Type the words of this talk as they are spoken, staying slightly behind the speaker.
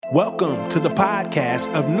Welcome to the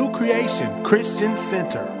podcast of New Creation Christian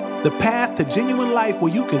Center, the path to genuine life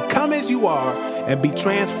where you can come as you are and be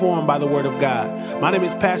transformed by the Word of God. My name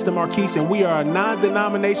is Pastor Marquise, and we are a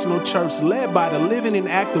non-denominational church led by the living and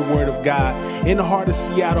active Word of God in the heart of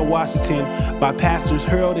Seattle, Washington, by Pastors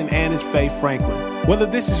Harold and Annis Faye Franklin. Whether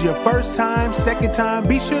this is your first time, second time,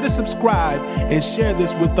 be sure to subscribe and share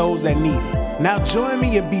this with those that need it. Now join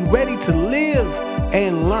me and be ready to live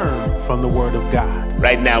and learn from the Word of God.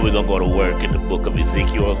 Right now we're going to go to work in the book of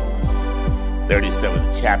Ezekiel,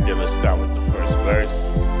 37th chapter. Let's start with the first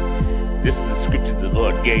verse. This is the scripture the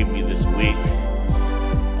Lord gave me this week.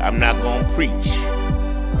 I'm not going to preach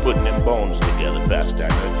putting them bones together, Pastor. I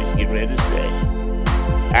know just get ready to say.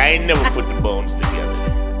 I ain't never put the bones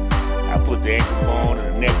together. I put the ankle bone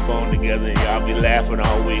and the neck bone together, and y'all be laughing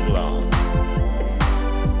all week long.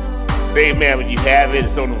 Say amen when you have it.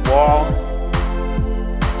 It's on the wall.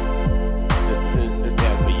 Just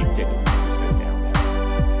that way you can take a sit down now.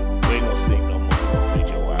 We ain't gonna sing no more. We're gonna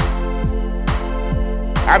preach a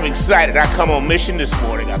while. I'm excited. I come on mission this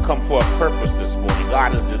morning. I come for a purpose this morning.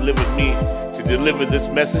 God has delivered me to deliver this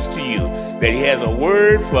message to you, that He has a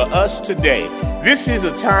word for us today. This is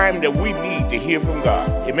a time that we need to hear from God.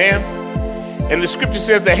 Amen? And the scripture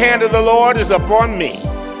says, the hand of the Lord is upon me,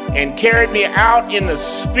 and carried me out in the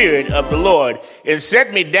spirit of the Lord, and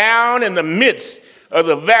set me down in the midst of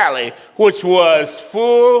the valley, which was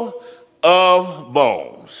full of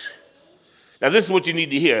bones. Now this is what you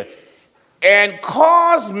need to hear. And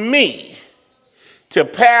caused me to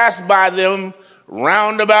pass by them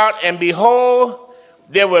round about, and behold,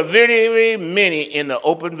 there were very, very many in the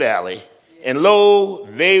open valley, and lo,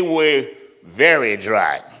 they were very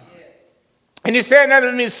dry. And he said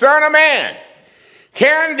unto me, Son of man,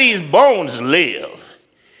 can these bones live?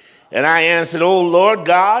 And I answered, O Lord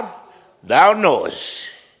God, thou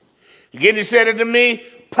knowest. Again he said unto me,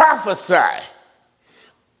 prophesy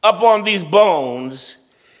upon these bones,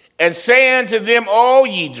 and say unto them, O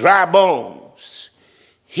ye dry bones,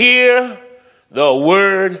 hear the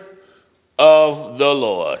word of the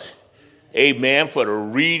Lord. Amen. For the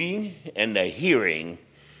reading and the hearing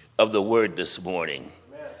of the word this morning.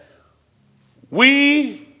 Amen.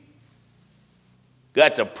 We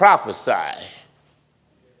got to prophesy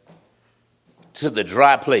to the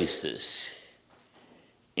dry places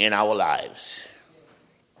in our lives.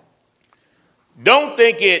 Don't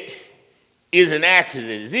think it is an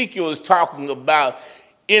accident. Ezekiel is talking about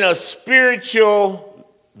in a spiritual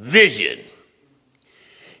vision.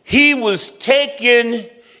 He was taken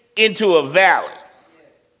into a valley.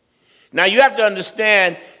 Now you have to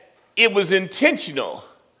understand, it was intentional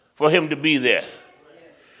for him to be there.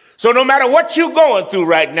 So no matter what you're going through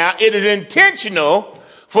right now, it is intentional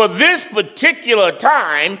for this particular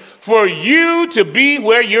time for you to be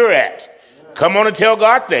where you're at. Come on and tell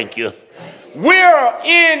God thank you. We're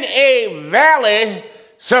in a valley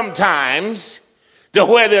sometimes to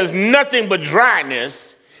where there's nothing but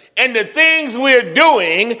dryness, and the things we're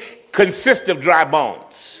doing consist of dry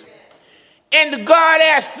bones. And God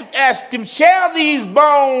asked him, shall these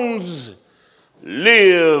bones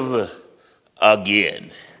live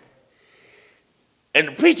again? And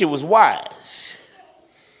the preacher was wise.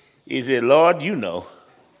 He said, Lord, you know.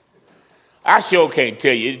 I sure can't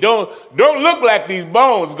tell you. Don't look like these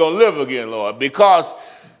bones going to live again, Lord, because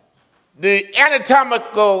the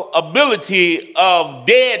anatomical ability of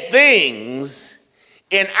dead things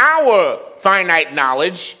in our finite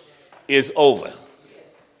knowledge is over.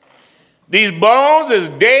 These bones is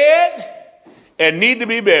dead and need to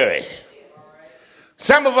be buried.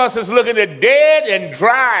 Some of us is looking at dead and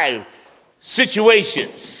dry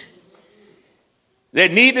situations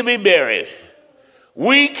that need to be buried.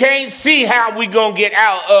 We can't see how we going to get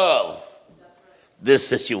out of this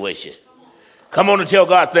situation. Come on and tell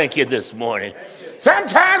God thank you this morning.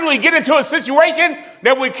 Sometimes we get into a situation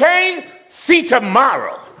that we can't see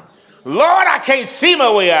tomorrow. Lord, I can't see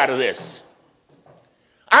my way out of this.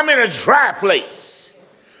 I'm in a dry place.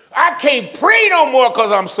 I can't pray no more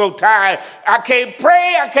because I'm so tired. I can't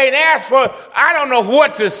pray. I can't ask for. I don't know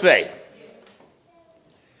what to say.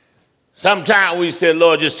 Sometimes we say,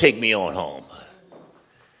 Lord, just take me on home.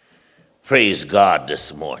 Praise God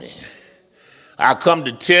this morning. I come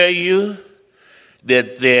to tell you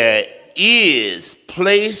that there is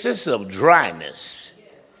places of dryness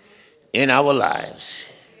in our lives.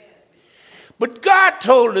 But God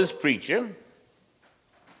told this preacher,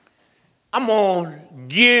 I'm going to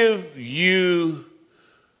give you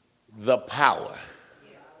the power.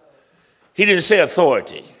 He didn't say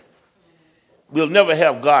authority. We'll never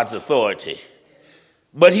have God's authority.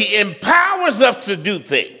 But he empowers us to do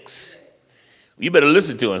things. You better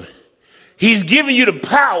listen to him. He's giving you the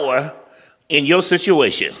power in your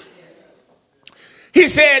situation. He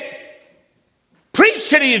said, preach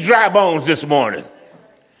to these dry bones this morning.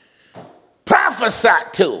 Prophesy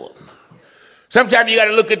to them. Sometimes you got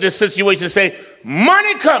to look at this situation and say,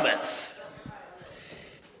 money cometh.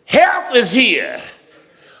 Health is here.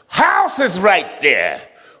 House is right there.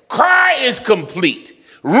 Car is complete.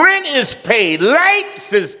 Rent is paid.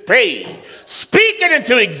 Lights is paid. Speak it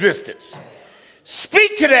into existence.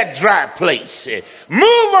 Speak to that dry place. Move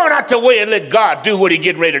on out the way and let God do what he's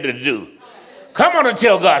getting ready to do. Come on and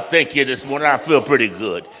tell God thank you this morning. I feel pretty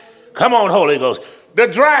good. Come on, Holy Ghost. The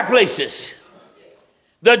dry places.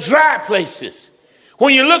 The dry places.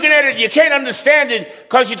 When you're looking at it, you can't understand it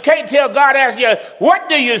because you can't tell. God asks you, what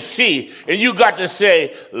do you see? And you got to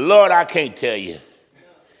say, Lord, I can't tell you.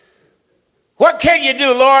 What can you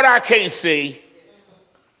do, Lord? I can't see.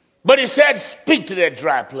 But he said, speak to that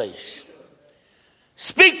dry place.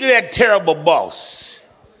 Speak to that terrible boss.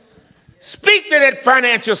 Speak to that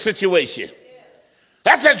financial situation.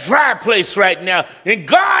 That's a dry place right now. And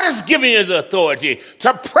God is giving you the authority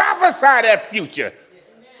to prophesy that future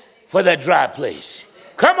for that dry place.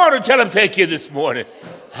 Come on and tell him thank you this morning.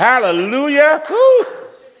 Hallelujah. Woo.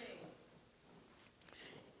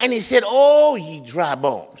 And he said, oh, ye dry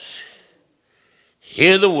bones,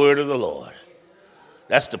 hear the word of the Lord.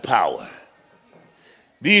 That's the power.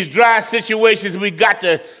 These dry situations, we got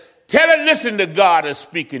to tell it, listen to God is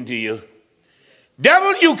speaking to you.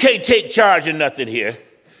 Devil, you can't take charge of nothing here.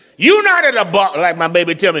 You're not at a boss, like my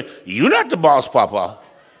baby tell me, you're not the boss, Papa.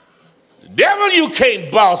 Devil, you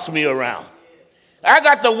can't boss me around. I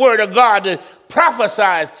got the word of God that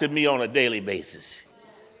prophesies to me on a daily basis.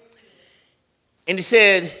 And he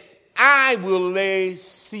said, I will lay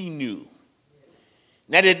sinew.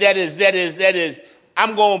 Now that is,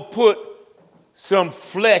 I'm going to put some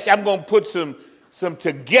flesh. I'm going to put some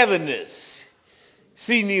togetherness.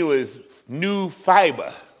 Sinew is new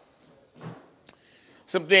fiber.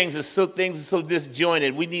 Some things are so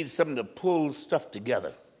disjointed. We need something to pull stuff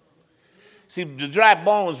together. See, the dry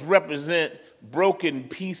bones represent broken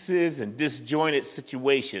pieces and disjointed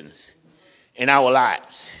situations in our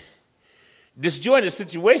lives. Disjointed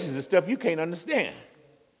situations is stuff you can't understand.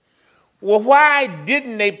 Well, why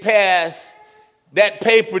didn't they pass that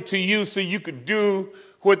paper to you so you could do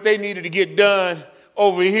what they needed to get done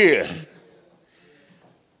over here?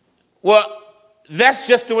 Well, that's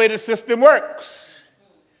just the way the system works.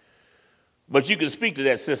 But you can speak to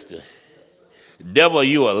that sister. Devil,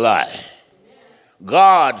 you a lie.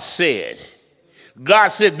 God said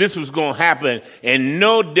this was going to happen, and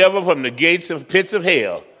no devil from the gates of pits of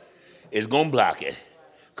hell is going to block it.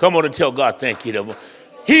 Come on and tell God thank you, devil.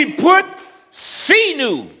 He put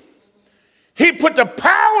sinew. He put the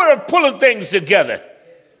power of pulling things together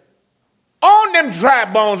on them dry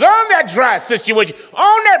bones, on that dry situation,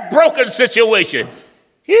 on that broken situation.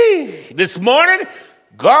 This morning,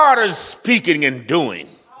 God is speaking and doing.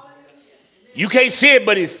 You can't see it,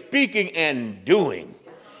 but he's speaking and doing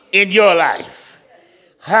in your life.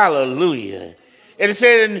 Hallelujah. And it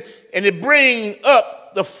said, and it bring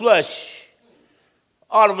up the flesh.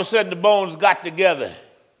 All of a sudden, the bones got together.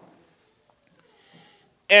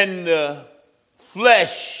 And the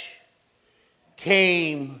flesh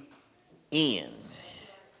came in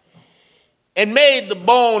and made the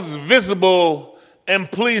bones visible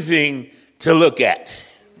and pleasing to look at.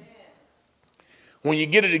 When you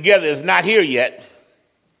get it together, it's not here yet,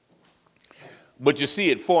 but you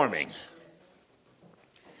see it forming.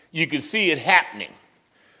 You can see it happening,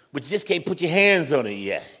 but you just can't put your hands on it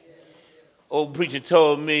yet. Old preacher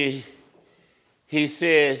told me, he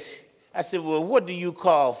says, I said, well, what do you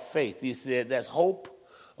call faith? He said, that's hope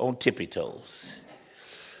on tippy toes.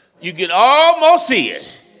 You can almost see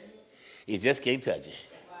it. You just can't touch it.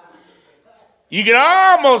 You can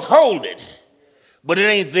almost hold it, but it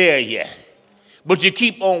ain't there yet. But you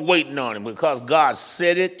keep on waiting on him because God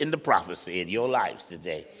said it in the prophecy in your lives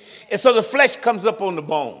today. And so the flesh comes up on the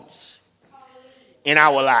bones in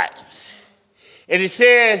our lives. And he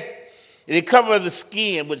said, they cover the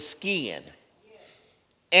skin with skin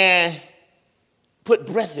and put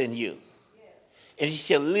breath in you, and you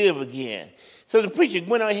shall live again. So the preacher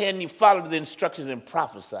went ahead and he followed the instructions and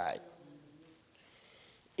prophesied.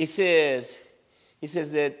 He says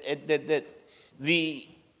that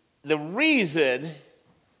the reason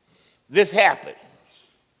this happened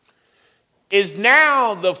is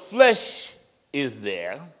now the flesh is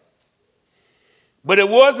there, but it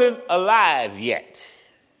wasn't alive yet.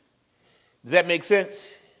 Does that make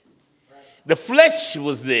sense? The flesh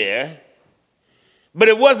was there, but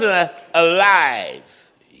it wasn't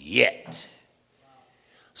alive yet.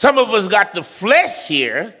 Some of us got the flesh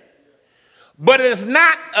here, but it's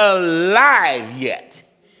not alive yet.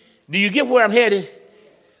 Do you get where I'm headed?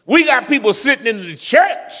 We got people sitting in the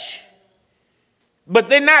church, but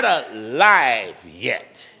they're not alive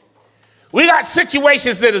yet. We got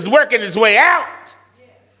situations that is working its way out,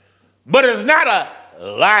 but it's not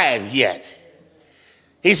alive yet.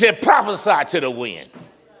 He said, prophesy to the wind.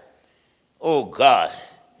 Oh, God.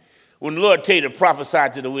 When the Lord tell you to prophesy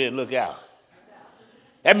to the wind, look out.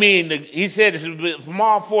 That means, he said from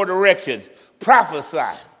all four directions,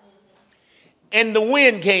 prophesy. And the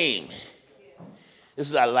wind came. This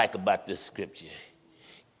is what I like about this scripture.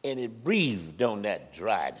 And it breathed on that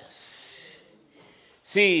dryness.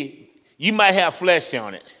 See, you might have flesh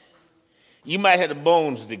on it. You might have the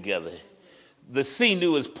bones together. The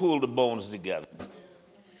sinew has pulled the bones together.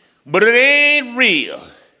 But it ain't real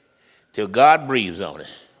till God breathes on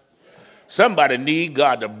it. Somebody need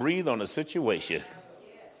God to breathe on the situation.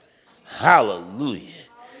 Hallelujah.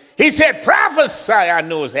 He said, prophesy. I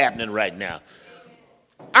know it's happening right now.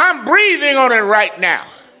 I'm breathing on it right now.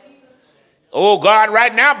 Oh, God,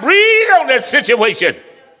 right now, breathe on that situation.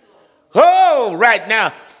 Oh, right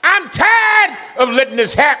now. I'm tired of letting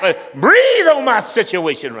this happen. Breathe on my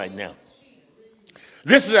situation right now.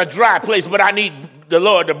 This is a dry place, but I need the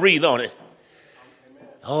Lord to breathe on it.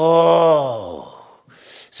 Oh.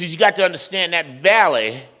 See, you got to understand that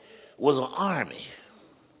valley was an army.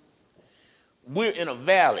 We're in a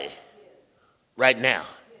valley right now.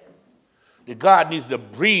 That God needs to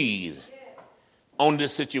breathe on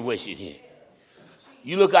this situation here.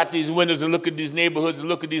 You look out these windows and look at these neighborhoods and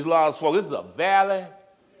look at these lost folks. This is a valley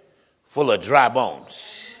full of dry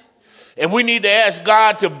bones. And we need to ask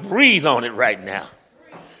God to breathe on it right now.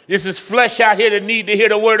 This is flesh out here that need to hear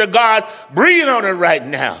the word of God. Breathe on it right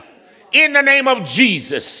now. In the name of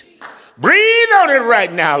Jesus. Breathe on it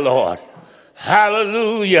right now, Lord.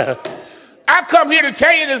 Hallelujah. I come here to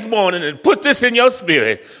tell you this morning and put this in your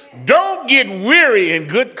spirit. Don't get weary in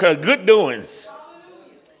good doings.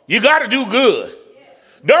 You got to do good.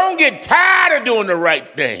 Don't get tired of doing the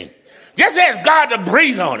right thing. Just ask God to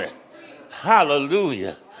breathe on it.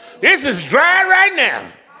 Hallelujah. This is dry right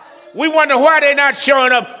now. We wonder why they're not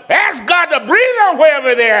showing up. Ask God to breathe on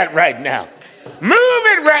wherever they're at right now. Move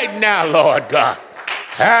it right now, Lord God.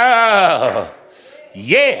 Oh,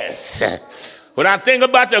 yes. When I think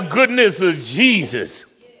about the goodness of Jesus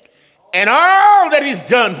and all that he's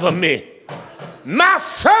done for me, my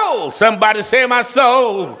soul, somebody say my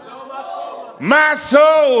soul. My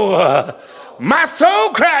soul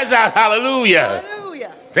cries out, hallelujah.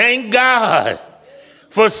 Hallelujah. Thank God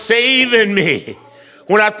for saving me.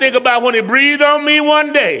 When I think about when he breathed on me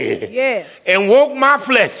one day, yes, and woke my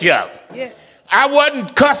flesh up, yes, I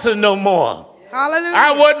wasn't cussing no more. Hallelujah.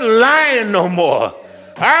 I wasn't lying no more.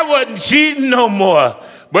 I wasn't cheating no more.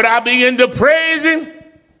 But I began to praise him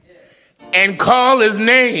and call his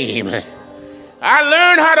name. I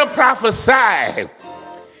learned how to prophesy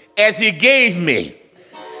as he gave me.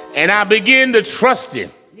 And I began to trust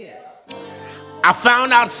him. I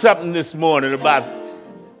found out something this morning about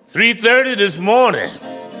 3:30 this morning.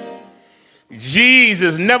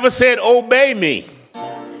 Jesus never said, obey me.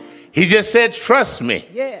 He just said, trust me.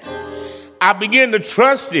 Yeah. I began to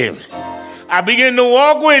trust him. I began to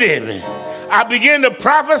walk with him. I began to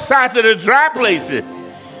prophesy to the dry places.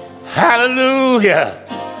 Hallelujah.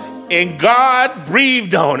 And God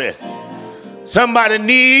breathed on it. Somebody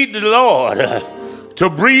need the Lord to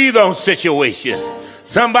breathe on situations.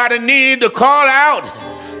 Somebody need to call out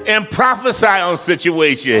and prophesy on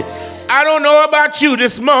situations. I don't know about you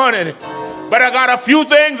this morning, but I got a few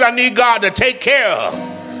things I need God to take care of.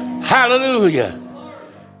 Hallelujah.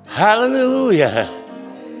 Hallelujah.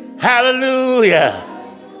 Hallelujah.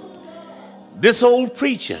 This old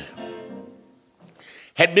preacher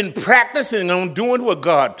had been practicing on doing what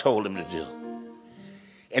God told him to do.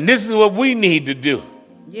 And this is what we need to do.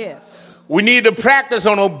 Yes. We need to practice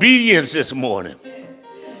on obedience this morning.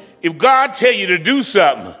 If God tell you to do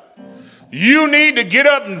something, you need to get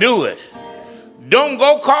up and do it. Don't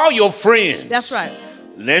go call your friends. That's right.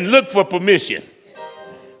 And look for permission.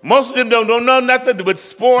 Most of them don't know nothing but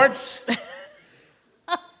sports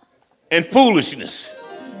and foolishness.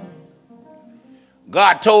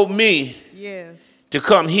 God told me to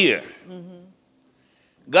come here. Mm-hmm.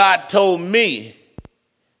 God told me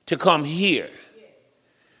to come here.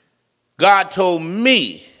 God told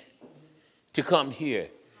me to come here.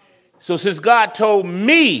 So since God told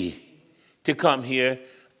me to come here,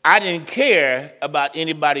 I didn't care about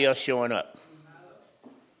anybody else showing up.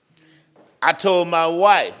 I told my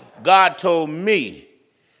wife, God told me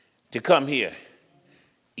to come here.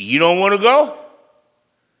 You don't want to go?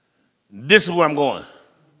 This is where I'm going.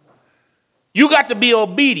 You got to be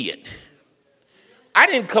obedient. I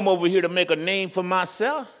didn't come over here to make a name for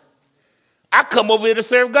myself. I come over here to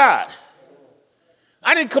serve God.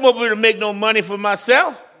 I didn't come over here to make no money for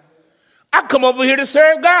myself. I come over here to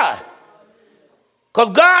serve God. Because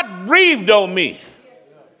God breathed on me.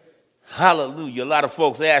 Hallelujah. A lot of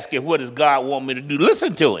folks asking, what does God want me to do?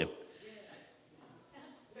 Listen to him.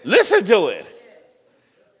 Listen to him.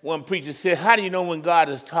 One preacher said, how do you know when God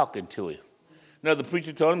is talking to him? Another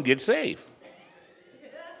preacher told him, get saved.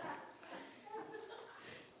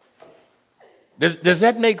 Does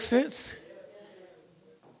that make sense?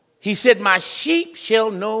 He said, my sheep shall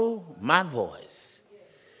know my voice.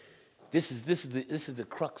 This is the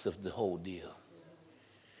crux of the whole deal.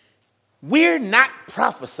 We're not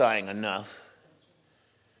prophesying enough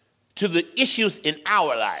to the issues in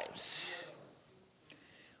our lives.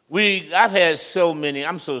 I've had so many,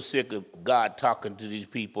 I'm so sick of God talking to these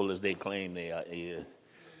people as they claim they are.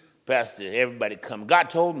 Pastor, everybody come. God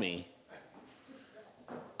told me,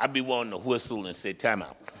 I'd be wanting to whistle and say, time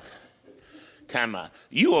out. Time out.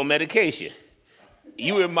 You on medication.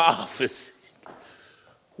 You in my office.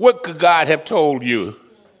 What could God have told you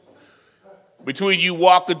between you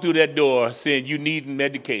walking through that door saying you need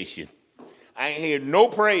medication? I ain't hear no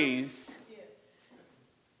praise.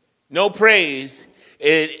 No praise.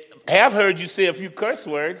 I have heard you say a few curse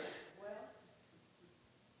words.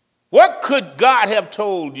 What could God have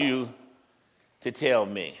told you to tell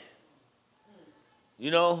me? You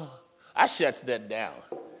know, I shuts that down.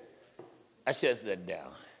 I shuts that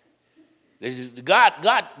down.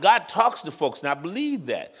 God talks to folks, and I believe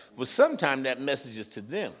that. But sometimes that message is to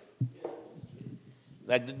them.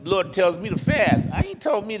 Like the Lord tells me to fast. I ain't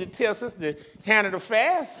told me to tell Sister Hannah to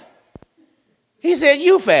fast. He said,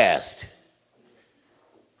 you fast.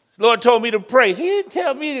 The Lord told me to pray. He didn't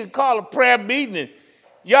tell me to call a prayer meeting and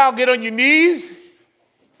y'all get on your knees.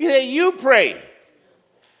 He said, you pray.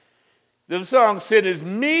 The song said, it's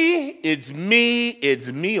me,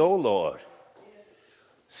 oh Lord,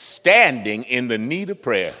 standing in the need of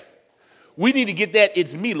prayer. We need to get that,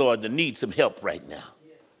 it's me, Lord, that needs some help right now.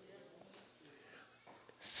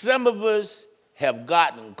 Some of us have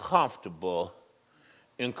gotten comfortable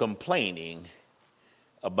in complaining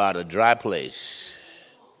about a dry place.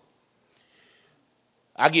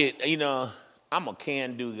 I'm a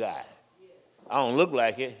can-do guy. I don't look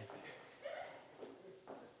like it,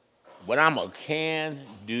 but I'm a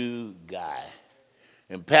can-do guy.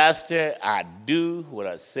 And Pastor, I do what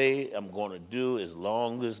I say I'm going to do as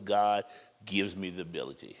long as God gives me the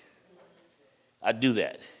ability. I do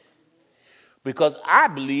that because I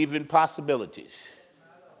believe in possibilities.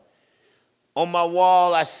 On my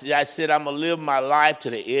wall, I said I'm going to live my life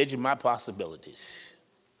to the edge of my possibilities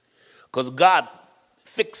because God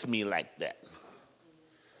fixed me like that.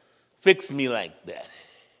 Fix me like that.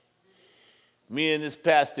 Me and this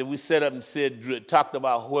pastor, we set up and talked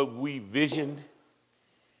about what we visioned.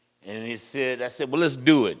 And I said, well, let's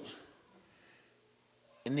do it.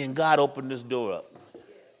 And then God opened this door up.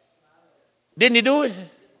 Didn't he do it?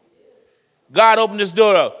 God opened this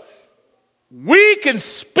door up. We can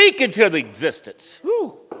speak into the existence.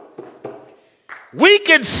 Whew. We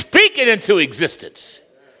can speak it into existence.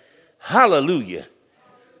 Hallelujah.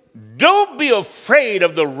 Don't be afraid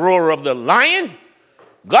of the roar of the lion.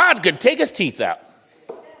 God can take his teeth out.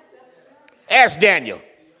 Ask Daniel.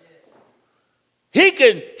 He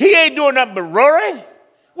ain't doing nothing but roaring.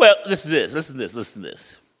 Well, listen to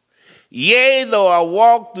this. Yea, though I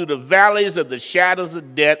walk through the valleys of the shadows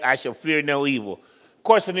of death, I shall fear no evil.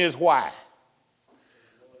 Question is, why?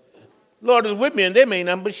 Lord is with me, and them ain't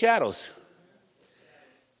nothing but shadows.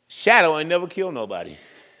 Shadow ain't never killed nobody.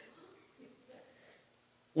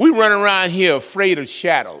 We run around here afraid of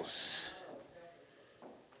shadows.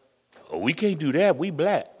 Oh, we can't do that. We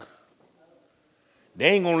black. They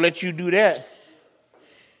ain't going to let you do that.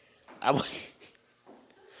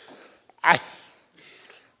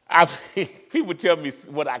 People tell me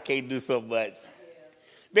what I can't do so much.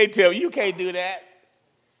 They tell me, you can't do that.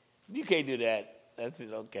 You can't do that. That's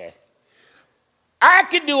it, okay. I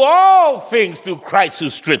can do all things through Christ who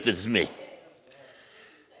strengthens me.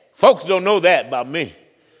 Folks don't know that about me.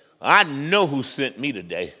 I know who sent me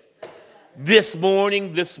today. This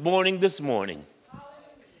morning.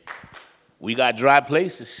 We got dry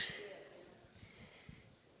places.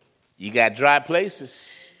 You got dry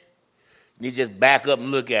places. You just back up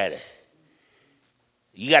and look at it.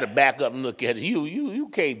 You got to back up and look at it. You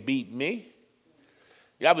can't beat me.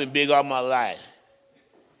 I've been big all my life.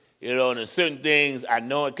 And there's certain things I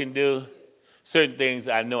know I can do, certain things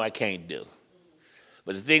I know I can't do.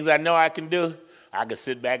 But the things I know I can do, I can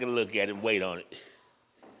sit back and look at it and wait on it.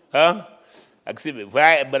 Huh? I can sit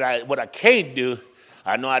back. But what I can't do,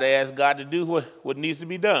 I know how to ask God to do what needs to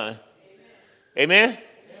be done. Amen?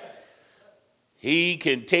 He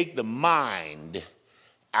can take the mind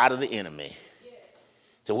out of the enemy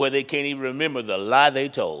to where they can't even remember the lie they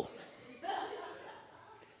told.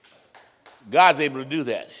 God's able to do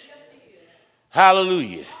that.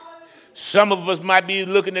 Hallelujah. Some of us might be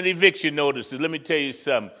looking at eviction notices. Let me tell you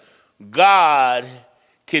something. God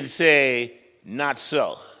can say, not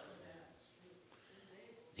so.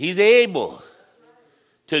 He's able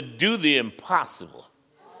to do the impossible.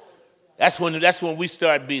 That's when we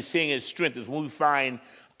start seeing his strength, is when we find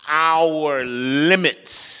our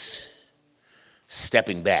limits,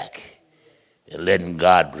 stepping back and letting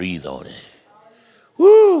God breathe on it.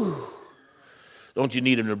 Woo! Don't you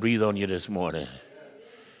need him to breathe on you this morning?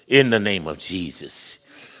 In the name of Jesus.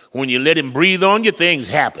 When you let him breathe on you, things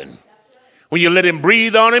happen. When you let him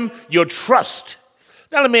breathe on him, you'll trust.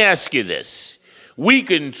 Now let me ask you this. We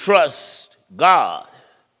can trust God,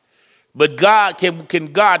 but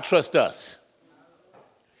can God trust us?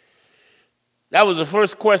 That was the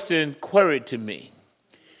first question queried to me.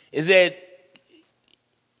 Is that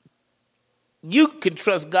you can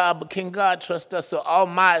trust God, but can God trust us? So all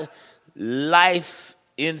my life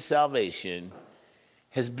in salvation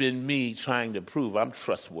has been me trying to prove I'm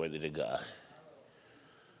trustworthy to God.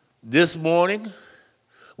 This morning,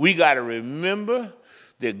 we got to remember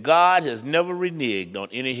that God has never reneged on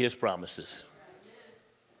any of his promises.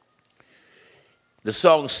 The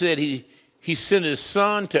song said he sent his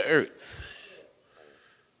son to earth.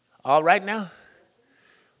 All right now?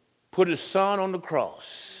 Put his son on the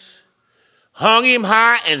cross. Hung him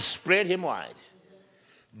high and spread him wide.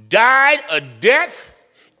 Died a death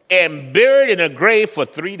and buried in a grave for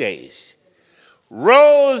 3 days.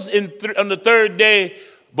 Rose on the third day.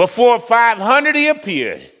 Before 500 he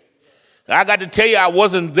appeared. And I got to tell you, I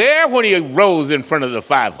wasn't there when he rose in front of the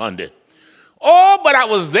 500. Oh, but I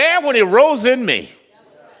was there when he rose in me.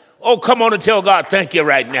 Oh, come on and tell God thank you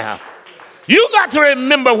right now. You got to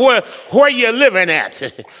remember where you're living at.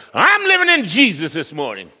 I'm living in Jesus this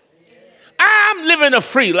morning. I'm living a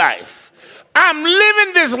free life. I'm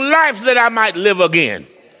living this life that I might live again.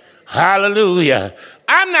 Hallelujah.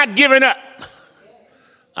 I'm not giving up.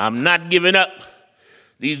 I'm not giving up.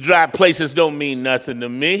 These dry places don't mean nothing to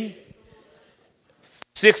me.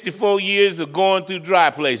 64 years of going through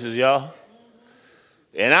dry places, y'all.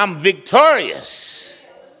 And I'm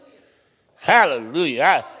victorious.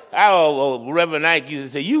 Hallelujah. Reverend Ike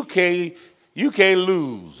used to say, you can't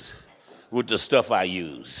lose with the stuff I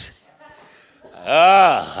use.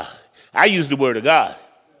 I use the word of God.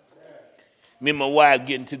 Me and my wife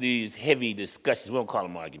get into these heavy discussions. We don't call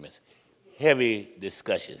them arguments. Heavy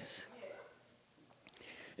discussions.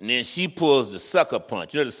 And then she pulls the sucker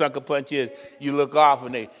punch. You know what the sucker punch is? You look off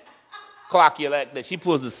and they clock you like that. She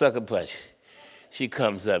pulls the sucker punch. She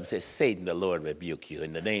comes up and says, Satan, the Lord rebuke you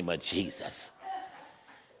in the name of Jesus.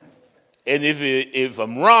 And if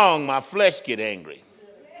I'm wrong, my flesh get angry.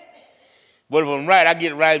 But if I'm right, I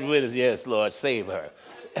get right with it. Yes, Lord, save her.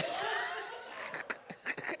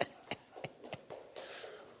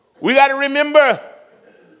 We got to remember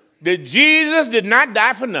that Jesus did not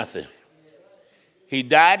die for nothing. He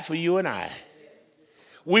died for you and I.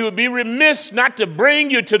 We would be remiss not to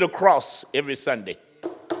bring you to the cross every Sunday.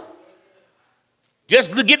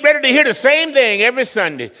 Just get ready to hear the same thing every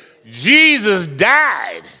Sunday. Jesus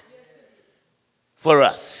died for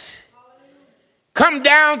us. Come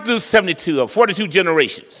down through 72 or 42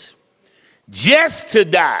 generations just to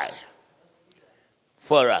die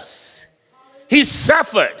for us. He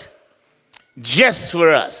suffered just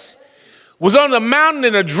for us. Was on the mountain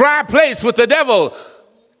in a dry place with the devil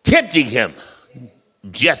tempting him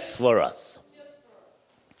just for us.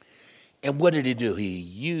 And what did he do? He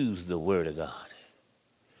used the word of God.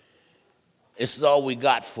 It's all we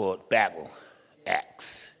got for battle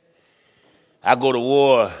axe. I go to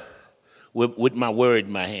war with my word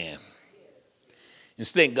in my hand. And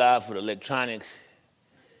thank God for the electronics.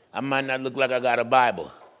 I might not look like I got a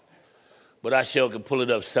Bible, but I sure can pull it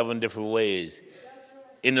up 7 different ways.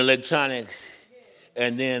 In the electronics,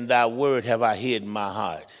 and then thy word have I hid in my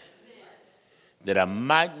heart, that I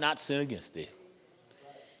might not sin against thee.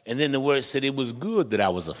 And then the word said it was good that I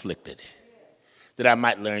was afflicted, that I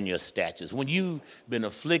might learn your statutes. When you've been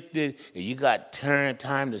afflicted and you got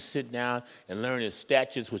time to sit down and learn your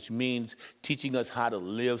statutes, which means teaching us how to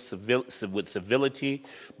live with civility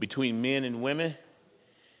between men and women,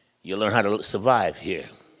 you learn how to survive here.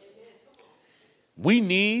 We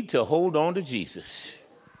need to hold on to Jesus.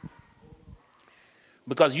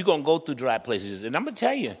 Because you're going to go through dry places. And I'm going to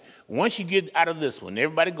tell you, once you get out of this one,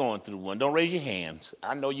 everybody going through one, don't raise your hands.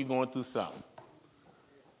 I know you're going through something.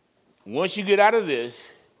 once you get out of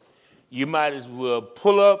this, you might as well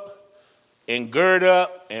pull up and gird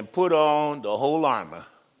up and put on the whole armor,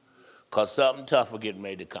 because something tougher getting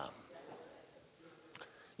ready to come.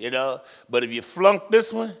 You know, but if you flunk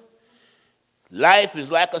this one, life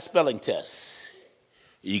is like a spelling test.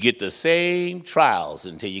 You get the same trials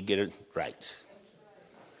until you get it right.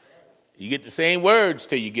 You get the same words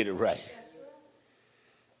till you get it right.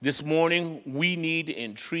 This morning, we need to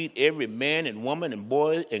entreat every man and woman and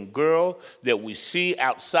boy and girl that we see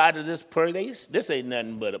outside of this place. This ain't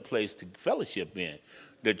nothing but a place to fellowship in.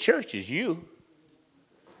 The church is you.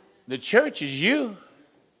 The church is you.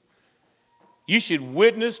 You should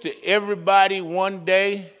witness to everybody one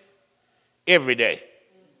day, every day.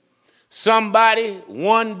 Somebody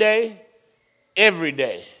one day, every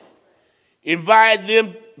day. Invite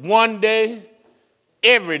them one day,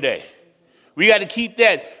 every day. We got to keep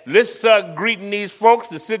that. Let's start greeting these folks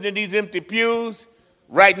that sitting in these empty pews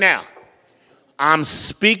right now. I'm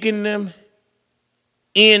speaking them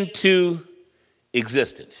into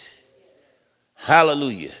existence.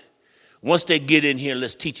 Hallelujah. Once they get in here,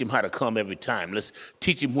 let's teach them how to come every time. Let's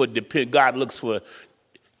teach them what God looks for,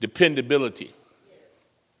 dependability.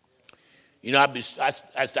 You know,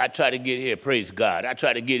 I try to get here, praise God. I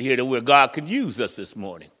try to get here to where God could use us this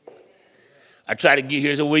morning. I try to get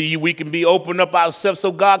here so we can be open up ourselves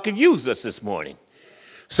so God can use us this morning.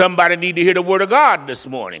 Somebody need to hear the word of God this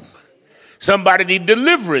morning. Somebody need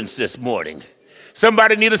deliverance this morning.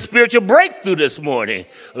 Somebody need a spiritual breakthrough this morning.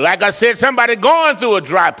 Like I said, somebody going through a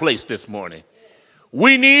dry place this morning.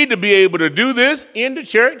 We need to be able to do this in the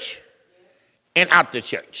church and out the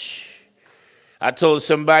church. I told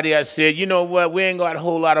somebody, I said, you know what, we ain't got a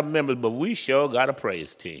whole lot of members, but we sure got a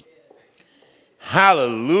praise team.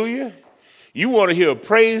 Hallelujah. You want to hear a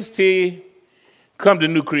praise team, come to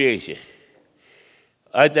New Creation.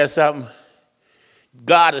 Ain't that something?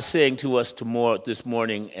 God is saying to us this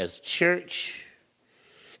morning as church,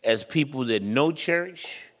 as people that know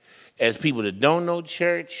church, as people that don't know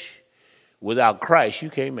church, without Christ, you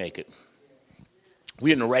can't make it.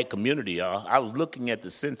 We're in the right community, y'all. I was looking at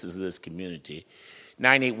the census of this community.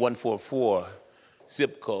 98144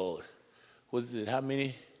 zip code. Was it how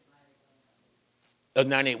many?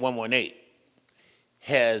 98118.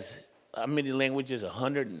 Has how many languages?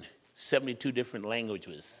 172 different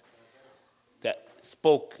languages that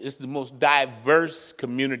spoke. It's the most diverse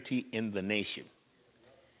community in the nation.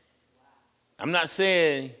 I'm not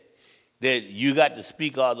saying that you got to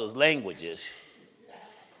speak all those languages,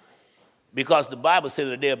 because the Bible says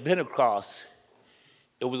that the day of Pentecost,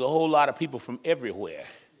 it was a whole lot of people from everywhere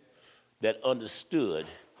that understood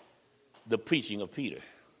the preaching of Peter.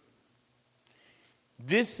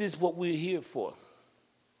 This is what we're here for.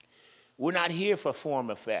 We're not here for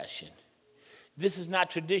form or fashion. This is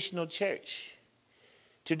not traditional church.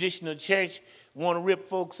 Traditional church want to rip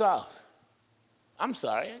folks off. I'm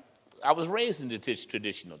sorry. I was raised in the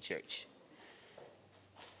traditional church.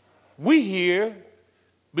 We here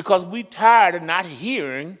because we tired of not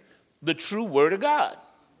hearing the true word of God.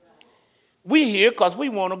 We here because we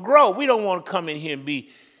want to grow. We don't want to come in here and be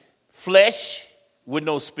flesh with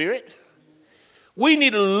no spirit. We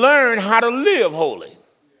need to learn how to live holy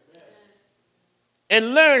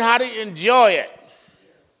and learn how to enjoy it.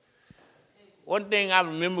 One thing I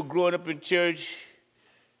remember growing up in church,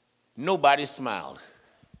 nobody smiled.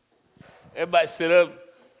 Everybody sit up.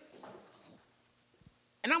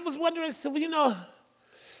 And I was wondering, well, you know,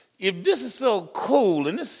 if this is so cool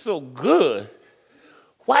and this is so good,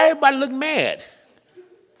 why everybody look mad?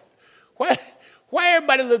 Why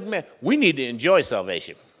everybody look mad? We need to enjoy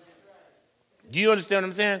salvation. Do you understand what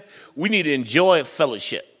I'm saying? We need to enjoy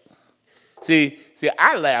fellowship. See,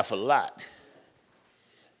 I laugh a lot.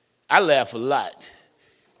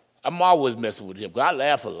 I'm always messing with him because I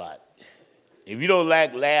laugh a lot. If you don't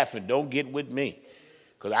like laughing, don't get with me,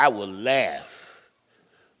 because I will laugh.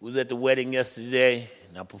 I was at the wedding yesterday,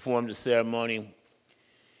 and I performed the ceremony.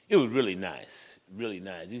 It was really nice, really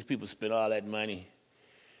nice. These people spent all that money.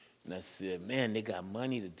 And I said, man, they got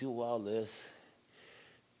money to do all this.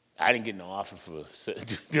 I didn't get no offer for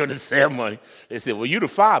during the ceremony. They said, well, you the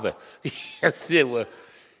father. I said, well,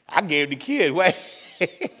 I gave the kid. Wait.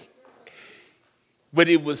 But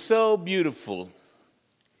it was so beautiful.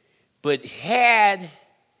 But had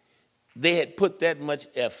they had put that much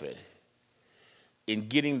effort in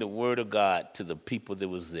getting the word of God to the people that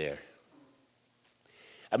was there,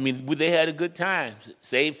 I mean, they had a good time,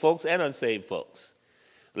 saved folks and unsaved folks.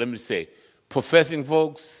 Let me say, professing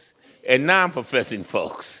folks and non-professing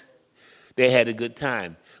folks, they had a good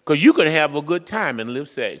time. Because you can have a good time and live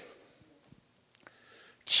safe.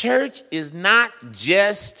 Church is not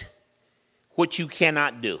just what you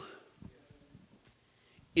cannot do.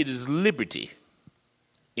 It is liberty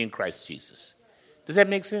in Christ Jesus. Does that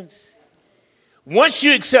make sense? Once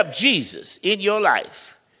you accept Jesus in your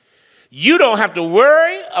life, you don't have to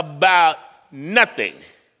worry about nothing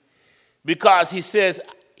because he says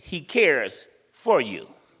he cares for you.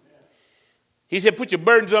 He said, put your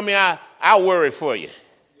burdens on me, I'll worry for you.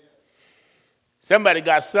 Somebody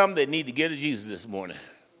got something they need to get to Jesus this morning.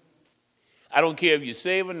 I don't care if you're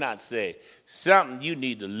saved or not saved. Something you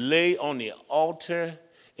need to lay on the altar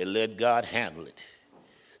and let God handle it.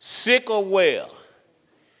 Sick or well,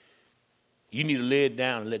 you need to lay it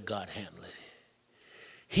down and let God handle it.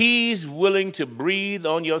 He's willing to breathe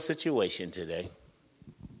on your situation today.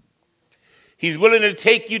 He's willing to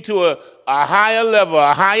take you to a higher level,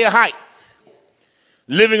 a higher height,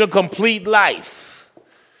 living a complete life.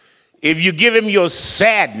 If you give him your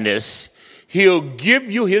sadness, he'll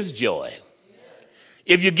give you his joy.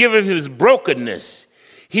 If you give him his brokenness,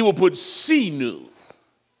 he will put sinew,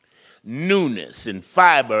 newness, and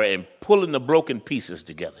fiber and pulling the broken pieces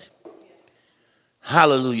together.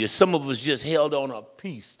 Hallelujah. Some of us just held on a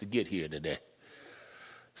piece to get here today.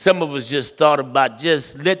 Some of us just thought about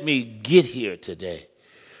just let me get here today.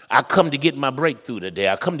 I come to get my breakthrough today.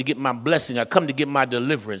 I come to get my blessing. I come to get my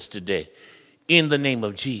deliverance today. In the name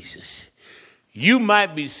of Jesus. You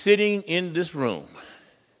might be sitting in this room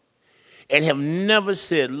and have never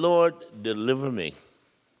said, Lord, deliver me.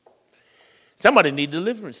 Somebody need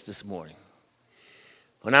deliverance this morning.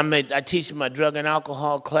 When I teach my drug and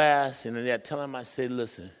alcohol class, and I tell them, I say,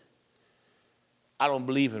 listen, I don't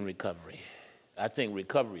believe in recovery. I think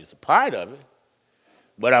recovery is a part of it,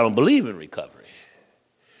 but I don't believe in recovery.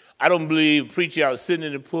 I don't believe preacher. I was sitting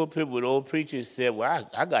in the pulpit with old preachers said, well,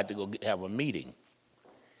 I got to go have a meeting,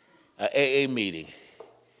 an AA meeting.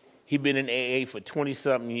 He'd been in AA for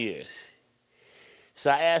 20-something years.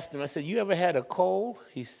 So I asked him, I said, you ever had a cold?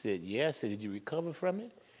 He said, yeah. I said, did you recover from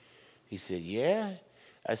it? He said, yeah.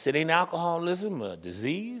 I said, ain't alcoholism a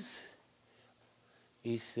disease?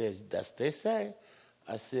 He says, that's what they say.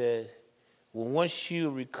 I said, well, once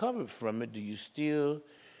you recover from it, do you still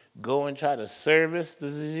go and try to service the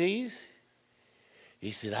disease?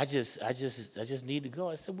 He said, I just need to go.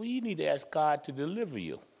 I said, well, you need to ask God to deliver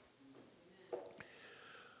you.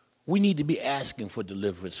 We need to be asking for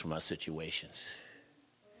deliverance from our situations.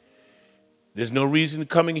 There's no reason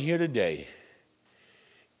coming here today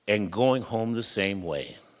and going home the same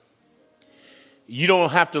way. You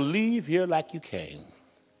don't have to leave here like you came.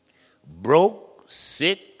 Broke,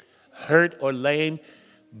 sick, hurt, or lame.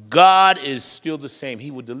 God is still the same.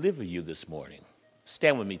 He will deliver you this morning.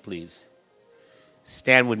 Stand with me, please.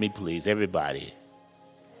 Stand with me, please, everybody.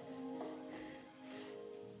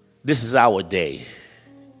 This is our day.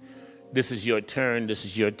 This is your turn. This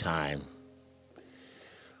is your time.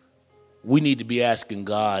 We need to be asking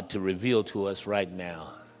God to reveal to us right now,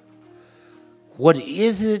 what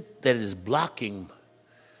is it that is blocking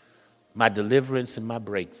my deliverance and my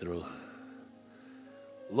breakthrough?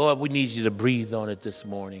 Lord, we need you to breathe on it this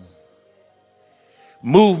morning.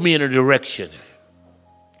 Move me in a direction.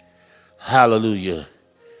 Hallelujah.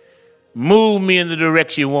 Move me in the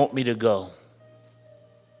direction you want me to go.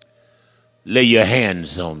 Lay your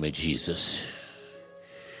hands on me, Jesus.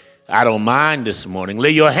 I don't mind this morning.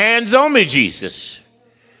 Lay your hands on me, Jesus.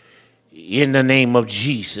 In the name of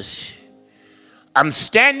Jesus. I'm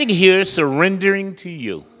standing here surrendering to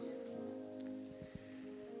you.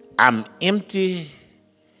 I'm empty.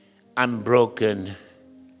 I'm broken.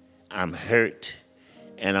 I'm hurt.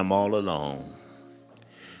 And I'm all alone.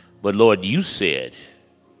 But Lord, you said,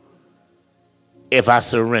 if I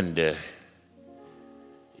surrender,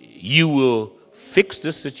 you will fix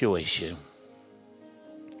the situation.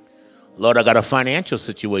 Lord, I got a financial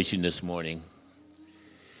situation this morning.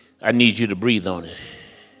 I need you to breathe on it.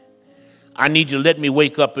 I need you to let me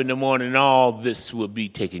wake up in the morning and all this will be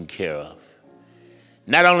taken care of.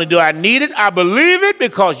 Not only do I need it, I believe it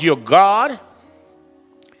because you're God.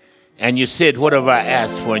 And you said, whatever I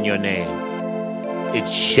ask for in your name, it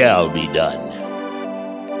shall be done.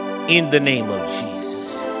 In the name of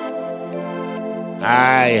Jesus.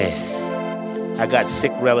 I got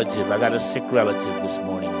sick relative. I got a sick relative this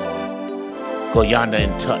morning, Lord. Go yonder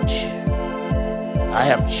and touch. I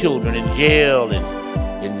have children in jail and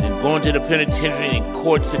going to the penitentiary and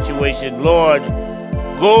court situation. Lord,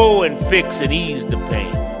 go and fix and ease the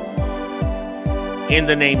pain. In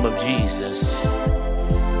the name of Jesus.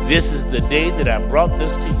 This is the day that I brought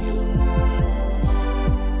this to you.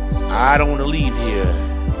 I don't want to leave here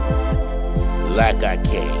like I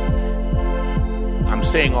came. I'm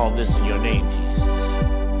saying all this in your name, Jesus.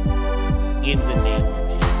 In the name of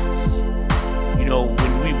Jesus. You know,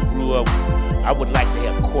 when we grew up, I would like to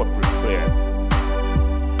have corporate prayer.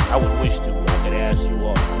 I would wish to. I could ask you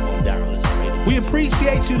all to come on down and listen to it. We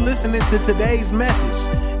appreciate you listening to today's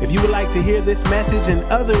message. If you would like to hear this message and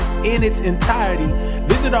others in its entirety,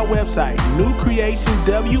 visit our website,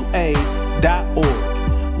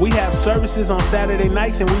 newcreationwa.org. We have services on Saturday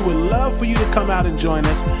nights, and we would love for you to come out and join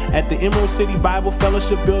us at the Emerald City Bible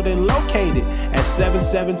Fellowship Building located at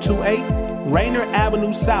 7728 Rainer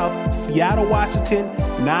Avenue South, Seattle, Washington,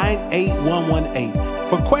 98118.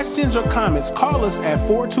 For questions or comments, call us at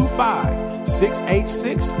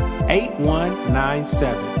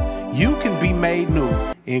 425-686-8197. You can be made new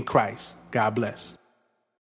in Christ. God bless.